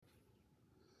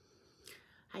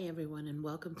Hi everyone, and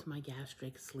welcome to my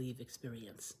gastric sleeve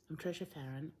experience. I'm Trisha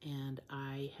Farron, and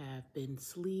I have been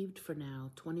sleeved for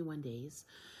now 21 days,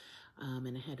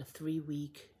 and I had a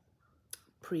 3-week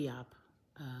pre-op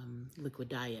liquid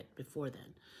diet before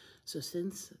then. So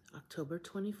since October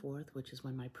 24th, which is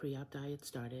when my pre-op diet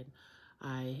started,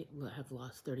 I have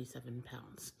lost 37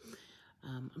 pounds.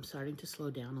 I'm starting to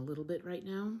slow down a little bit right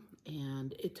now,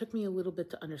 and it took me a little bit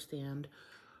to understand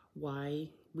why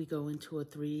we go into a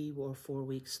 3 or 4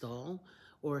 week stall,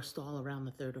 or a stall around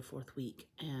the 3rd or 4th week.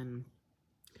 And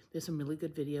there's some really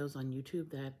good videos on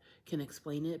YouTube that can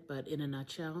explain it, but in a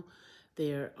nutshell,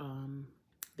 there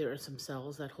are some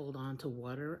cells that hold on to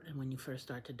water, and when you first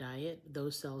start to diet,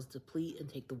 those cells deplete and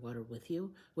take the water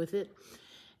with it,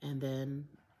 and then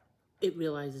it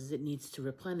realizes it needs to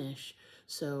replenish,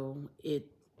 so it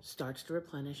starts to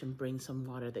replenish and bring some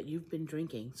water that you've been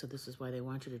drinking. So this is why they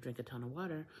want you to drink a ton of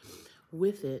water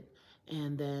with it,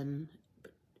 and then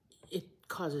it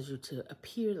causes you to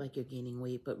appear like you're gaining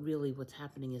weight, but really what's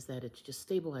happening is that it's just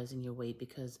stabilizing your weight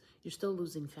because you're still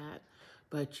losing fat,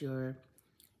 but you're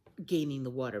gaining the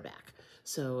water back.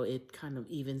 So it kind of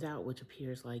evens out, which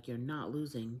appears like you're not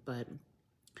losing, but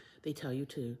they tell you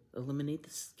to eliminate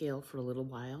the scale for a little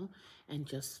while and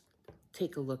just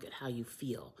take a look at how you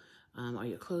feel. Are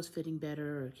your clothes fitting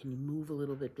better, or can you move a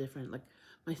little bit different? Like,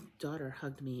 my daughter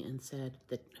hugged me and said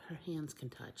that her hands can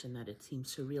touch and that it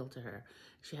seems surreal to her.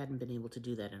 She hadn't been able to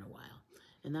do that in a while.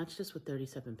 And that's just with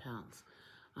 37 pounds.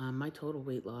 My total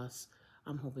weight loss,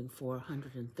 I'm hoping for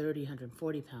 130,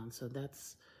 140 pounds. So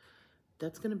that's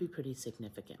going to be pretty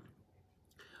significant.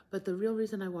 But the real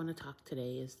reason I want to talk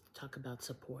today is to talk about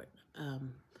support.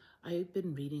 I've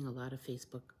been reading a lot of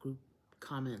Facebook group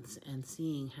comments and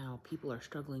seeing how people are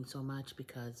struggling so much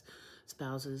because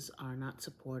spouses are not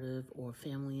supportive or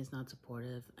family is not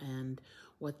supportive, and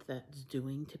what that's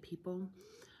doing to people.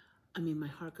 I mean, my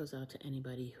heart goes out to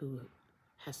anybody who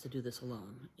has to do this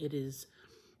alone. It is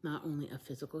not only a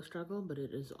physical struggle, but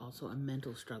it is also a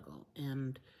mental struggle.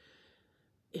 And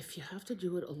if you have to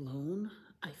do it alone,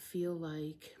 I feel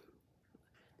like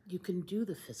you can do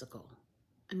the physical.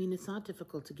 I mean, it's not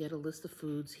difficult to get a list of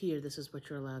foods. Here, this is what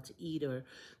you're allowed to eat, or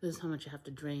this is how much you have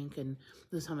to drink, and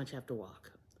this is how much you have to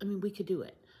walk. I mean, we could do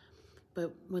it.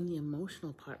 But when the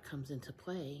emotional part comes into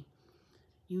play,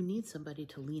 you need somebody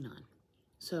to lean on.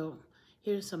 So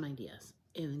here's some ideas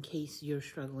in case you're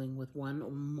struggling with one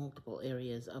or multiple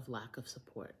areas of lack of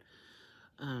support.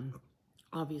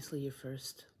 Obviously, your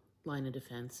first line of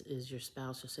defense is your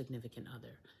spouse or significant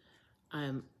other.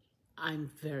 I'm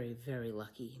very, very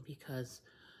lucky because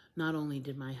not only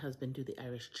did my husband do the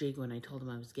Irish jig when I told him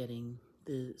I was getting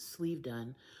the sleeve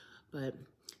done, but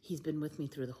he's been with me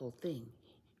through the whole thing.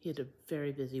 He had a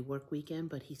very busy work weekend,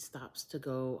 but he stops to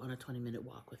go on a 20-minute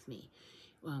walk with me.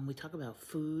 We talk about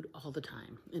food all the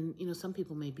time. And, some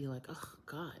people may be like, oh,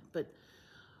 God. But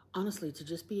honestly, to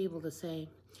just be able to say,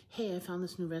 hey, I found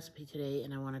this new recipe today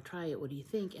and I want to try it. What do you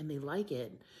think? And they like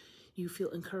it. You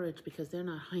feel encouraged because they're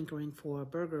not hankering for a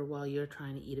burger while you're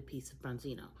trying to eat a piece of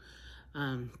branzino.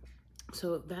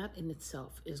 So that in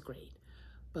itself is great.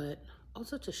 But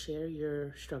also to share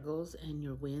your struggles and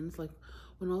your wins. Like,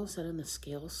 when all of a sudden the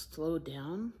scale slowed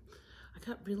down, I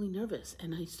got really nervous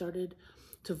and I started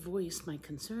to voice my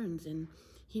concerns, and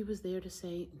he was there to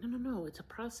say, no, it's a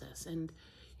process and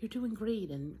you're doing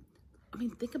great. And I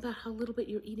mean, think about how little bit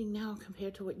you're eating now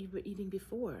compared to what you were eating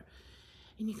before.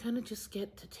 And you kind of just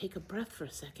get to take a breath for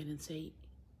a second and say,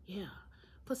 yeah.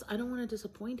 Plus, I don't want to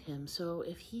disappoint him. So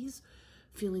if he's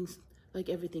feeling like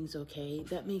everything's okay,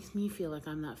 that makes me feel like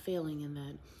I'm not failing and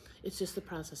that it's just a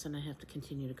process and I have to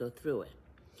continue to go through it.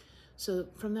 So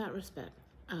from that respect,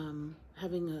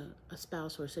 having a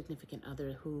spouse or a significant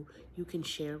other who you can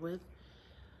share with,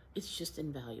 it's just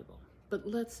invaluable. But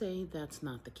let's say that's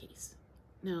not the case.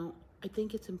 Now, I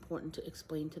think it's important to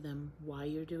explain to them why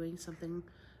you're doing something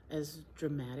as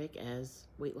dramatic as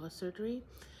weight loss surgery.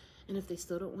 And if they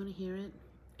still don't want to hear it,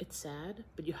 it's sad,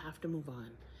 but you have to move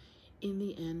on. In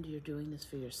the end, you're doing this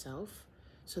for yourself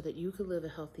so that you can live a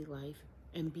healthy life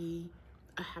and be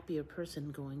a happier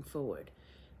person going forward.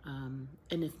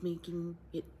 And if making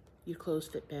your clothes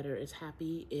fit better is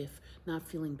happy, if not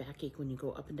feeling backache when you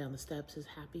go up and down the steps is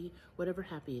happy, whatever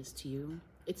happy is to you,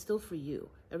 it's still for you.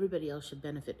 Everybody else should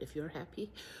benefit if you're happy,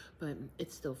 but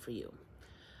it's still for you.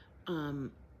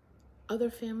 Other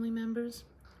family members,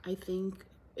 I think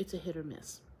it's a hit or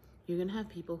miss. You're going to have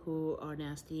people who are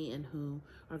nasty and who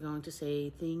are going to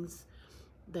say things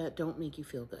that don't make you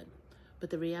feel good. But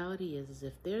the reality is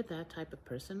if they're that type of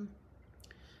person,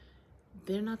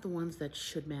 they're not the ones that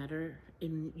should matter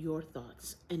in your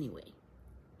thoughts anyway.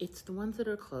 It's the ones that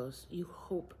are close. You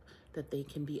hope that they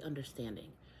can be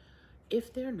understanding.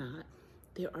 If they're not,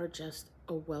 there are just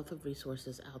a wealth of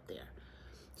resources out there.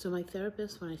 So my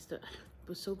therapist, I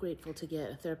was so grateful to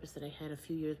get a therapist that I had a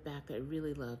few years back that I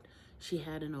really loved. She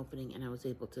had an opening and I was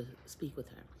able to speak with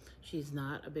her. She's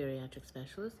not a bariatric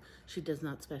specialist. She does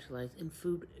not specialize in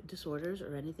food disorders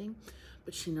or anything,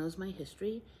 but she knows my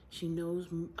history. She knows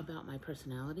about my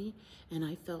personality, and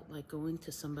I felt like going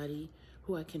to somebody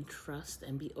who I can trust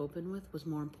and be open with was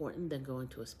more important than going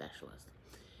to a specialist.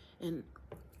 And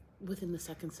within the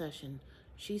second session,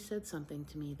 she said something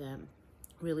to me that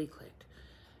really clicked.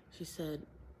 She said,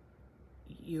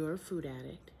 "You're a food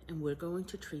addict, and we're going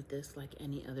to treat this like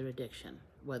any other addiction,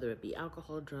 whether it be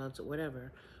alcohol, drugs, or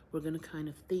whatever. We're going to kind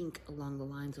of think along the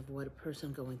lines of what a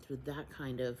person going through that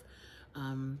kind of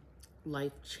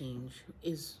life change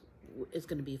is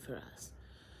going to be for us."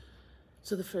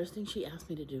 So the first thing she asked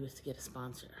me to do is to get a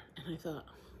sponsor. And I thought,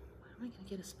 why am I going to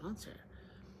get a sponsor?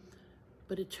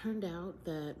 But it turned out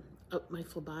that my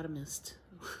phlebotomist,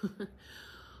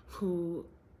 who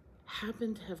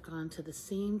happened to have gone to the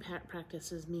same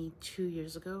practice as me 2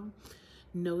 years ago,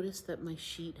 noticed that my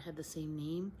sheet had the same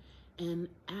name and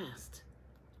asked,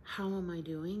 how am I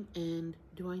doing and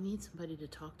do I need somebody to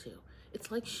talk to? It's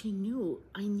like she knew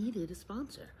I needed a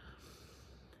sponsor.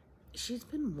 She's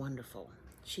been wonderful.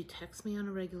 She texts me on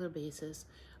a regular basis.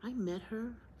 I met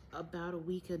her about a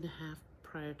week and a half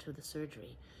prior to the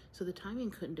surgery, so the timing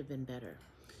couldn't have been better.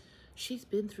 She's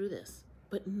been through this,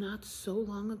 but not so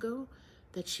long ago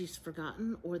that she's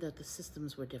forgotten or that the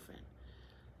systems were different.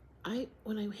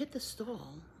 When I hit the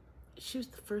stall, she was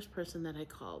the first person that I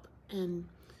called, and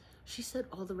she said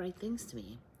all the right things to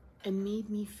me and made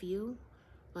me feel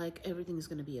like everything's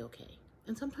going to be okay.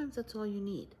 And sometimes that's all you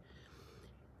need.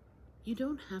 You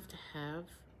don't have to have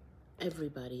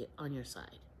everybody on your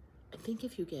side. I think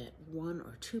if you get one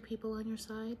or two people on your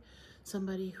side,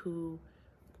 somebody who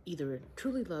either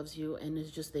truly loves you and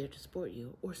is just there to support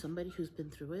you, or somebody who's been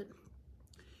through it,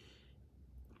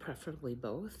 preferably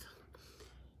both,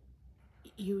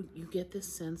 you get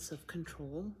this sense of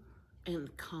control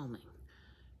and calming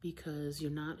because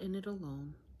you're not in it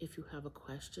alone. If you have a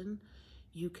question,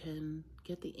 you can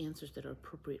get the answers that are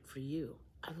appropriate for you.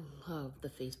 I love the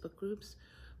Facebook groups,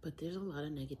 but there's a lot of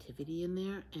negativity in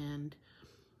there, and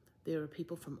there are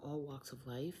people from all walks of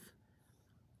life.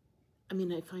 I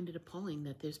mean, I find it appalling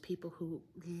that there's people who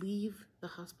leave the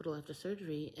hospital after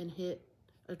surgery and hit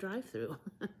a drive-through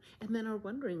and then are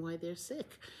wondering why they're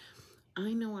sick.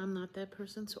 I know I'm not that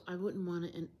person, so I wouldn't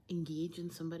want to engage in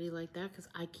somebody like that because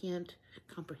I can't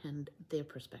comprehend their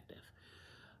perspective.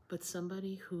 But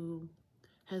somebody who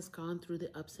has gone through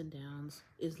the ups and downs,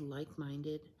 is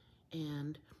like-minded,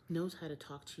 and knows how to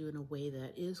talk to you in a way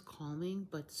that is calming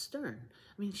but stern.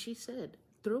 I mean, she said,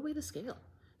 throw away the scale.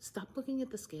 Stop looking at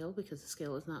the scale because the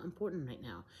scale is not important right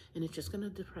now, and it's just going to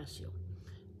depress you.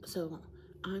 So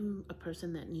I'm a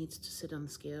person that needs to sit on the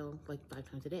scale like 5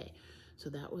 times a day. So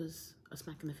that was a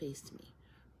smack in the face to me.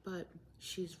 But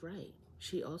she's right.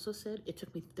 She also said, it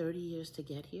took me 30 years to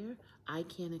get here. I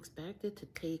can't expect it to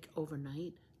take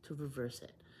overnight to reverse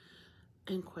it.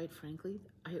 And quite frankly,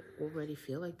 I already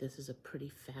feel like this is a pretty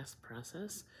fast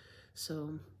process.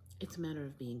 So it's a matter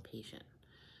of being patient.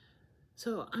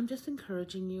 So I'm just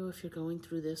encouraging you, if you're going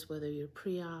through this, whether you're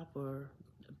pre-op or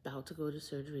about to go to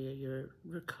surgery or you're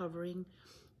recovering,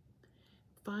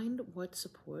 find what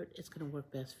support is going to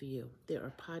work best for you. There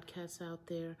are podcasts out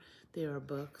there. There are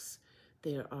books.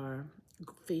 There are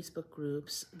Facebook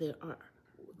groups. There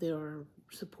are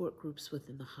support groups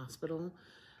within the hospital.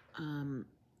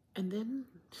 And then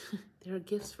there are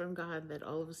gifts from God that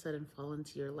all of a sudden fall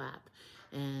into your lap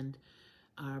and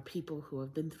are people who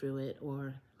have been through it,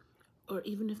 or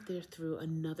even if they're through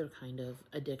another kind of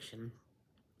addiction.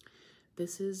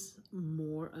 This is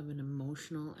more of an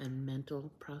emotional and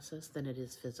mental process than it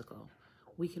is physical.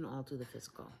 We can all do the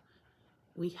physical.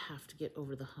 We have to get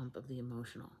over the hump of the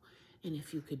emotional. And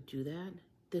if you could do that,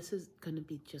 this is going to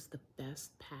be just the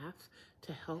best path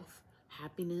to health,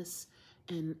 happiness,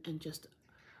 and just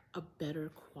a better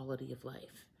quality of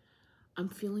life. I'm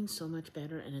feeling so much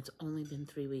better, and it's only been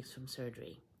 3 weeks from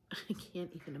surgery. I can't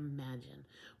even imagine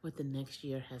what the next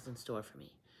year has in store for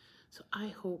me. So I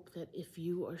hope that if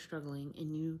you are struggling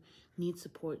and you need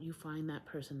support, you find that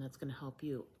person that's going to help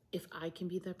you. If I can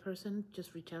be that person,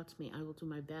 just reach out to me. I will do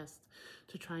my best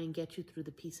to try and get you through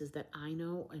the pieces that I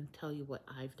know and tell you what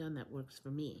I've done that works for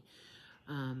me.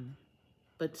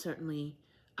 But certainly,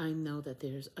 I know that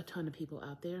there's a ton of people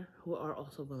out there who are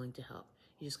also willing to help.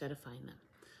 You just got to find them.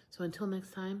 So until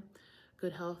next time,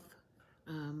 good health.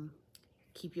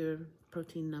 Keep your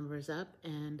protein numbers up,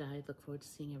 and I look forward to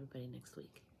seeing everybody next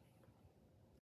week.